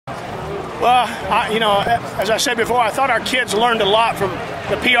Well, you know, as I said before, I thought our kids learned a lot from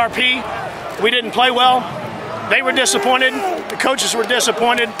the PRP. We didn't play well. They were disappointed. The coaches were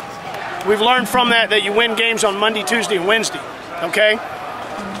disappointed. We've learned from that you win games on Monday, Tuesday, and Wednesday, okay?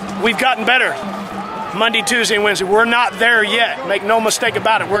 We've gotten better Monday, Tuesday, and Wednesday. We're not there yet. Make no mistake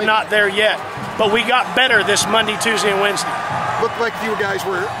about it. We're not there yet. But we got better this Monday, Tuesday, and Wednesday. Looked like you guys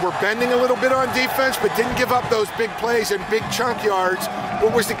were bending a little bit on defense, but didn't give up those big plays and big chunk yards.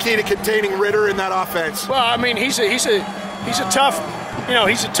 What was the key to containing Ritter in that offense? Well, I mean, he's a tough, you know,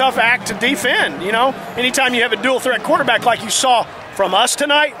 he's a tough act to defend. You know, anytime you have a dual threat quarterback like you saw from us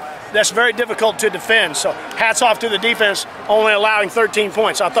tonight, that's very difficult to defend. So hats off to the defense, only allowing 13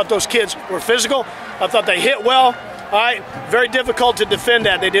 points. I thought those kids were physical. I thought they hit well. All right, very difficult to defend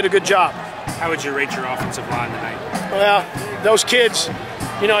that. They did a good job. How would you rate your offensive line tonight? Well, those kids,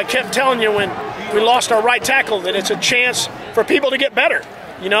 you know, I kept telling you when we lost our right tackle that it's a chance for people to get better.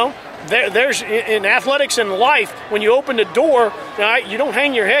 You know, there's in athletics and life, when you open the door, you don't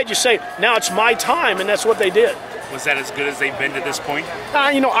hang your head. You say, now it's my time, and that's what they did. Was that as good as they've been to this point?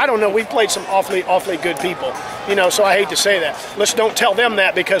 You know, I don't know. We've played some awfully good people, you know, so I hate to say that. Let's don't tell them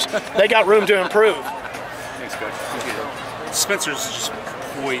that because they got room to improve. Thanks, Coach. Spencer's just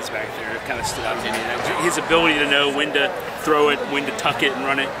poised back there. It kind of stood out to me. His ability to know when to throw it, when to tuck it and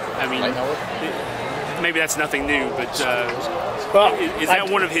run it. I mean, maybe that's nothing new, but well, is that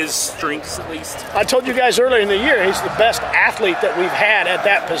one of his strengths at least? I told you guys earlier in the year he's the best athlete that we've had at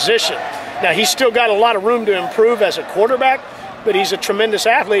that position. Now, he's still got a lot of room to improve as a quarterback, but he's a tremendous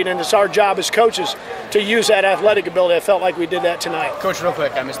athlete, and it's our job as coaches to use that athletic ability. I felt like we did that tonight. Coach, real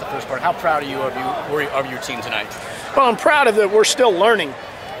quick, I missed the first part. How proud are you of your team tonight? Well, I'm proud of that we're still learning,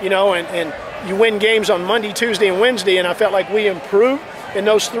 you know, and you win games on Monday, Tuesday, and Wednesday, and I felt like we improved in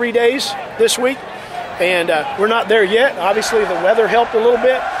those 3 days this week. And we're not there yet. Obviously, the weather helped a little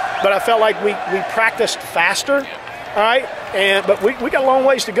bit, but I felt like we practiced faster. All right, but we got a long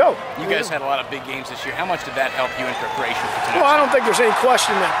ways to go. You guys had a lot of big games this year. How much did that help you in preparation for tonight? Well, I don't think there's any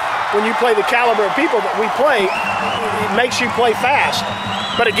question that when you play the caliber of people that we play, it makes you play fast.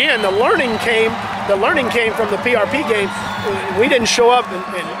 But again, the learning came from the PRP game. We didn't show up,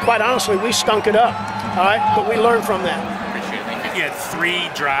 and quite honestly, we stunk it up. All right, but we learned from that. Appreciate it. Thank you. You had 3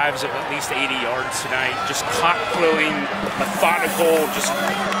 drives of at least 80 yards tonight. Just clock-flowing, methodical, just,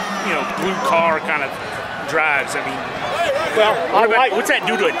 you know, blue car kind of drives. I mean, well, what's that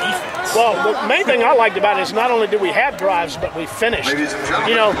do to a defense? Well, the main thing I liked about it is not only did we have drives, but we finished.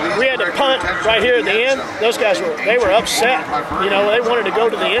 You know, we had to punt right here at the end. Those guys were upset. You know, they wanted to go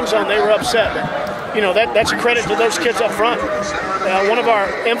to the end zone. They were upset. But, you know, that's a credit to those kids up front. One of our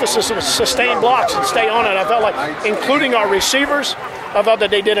emphasis was sustain blocks and stay on it. I felt like, including our receivers, I thought that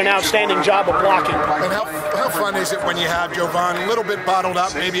they did an outstanding job of blocking. And how fun is it when you have Jovan a little bit bottled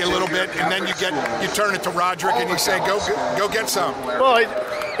up, maybe a little bit, and then you turn it to Roderick and you say, go get some. Well,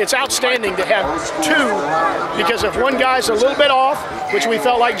 it's outstanding to have 2, because if one guy's a little bit off, which we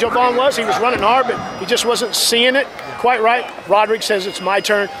felt like Jovan was, he was running hard, but he just wasn't seeing it quite right. Roderick says it's my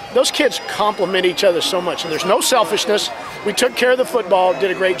turn. Those kids complement each other so much, and there's no selfishness. We took care of the football,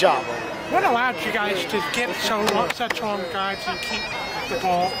 did a great job. What allowed you guys to get such long drives and keep the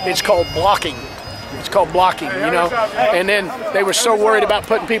ball? It's called blocking. It's called blocking, you know. And then they were so worried about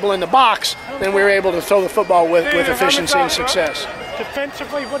putting people in the box, then we were able to throw the football with efficiency and success.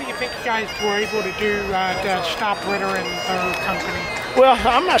 Defensively, what do you think you guys were able to do to stop Ritter and their company? Well,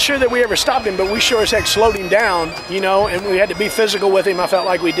 I'm not sure that we ever stopped him, but we sure as heck slowed him down, you know, and we had to be physical with him. I felt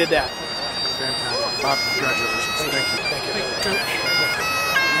like we did that. Fantastic. Bob, congratulations. Thank you.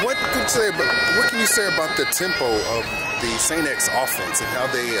 What can you say about the tempo of the St. X offense and how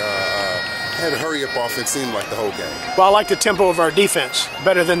they had a hurry-up offense seemed like the whole game? Well, I like the tempo of our defense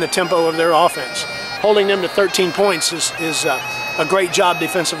better than the tempo of their offense. Holding them to 13 points is a great job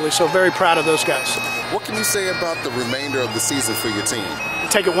defensively, so very proud of those guys. What can you say about the remainder of the season for your team?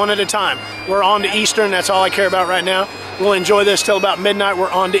 Take it one at a time. We're on to Eastern. That's all I care about right now. We'll enjoy this till about midnight.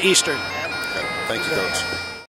 We're on to Eastern. Okay. Thank you, Coach.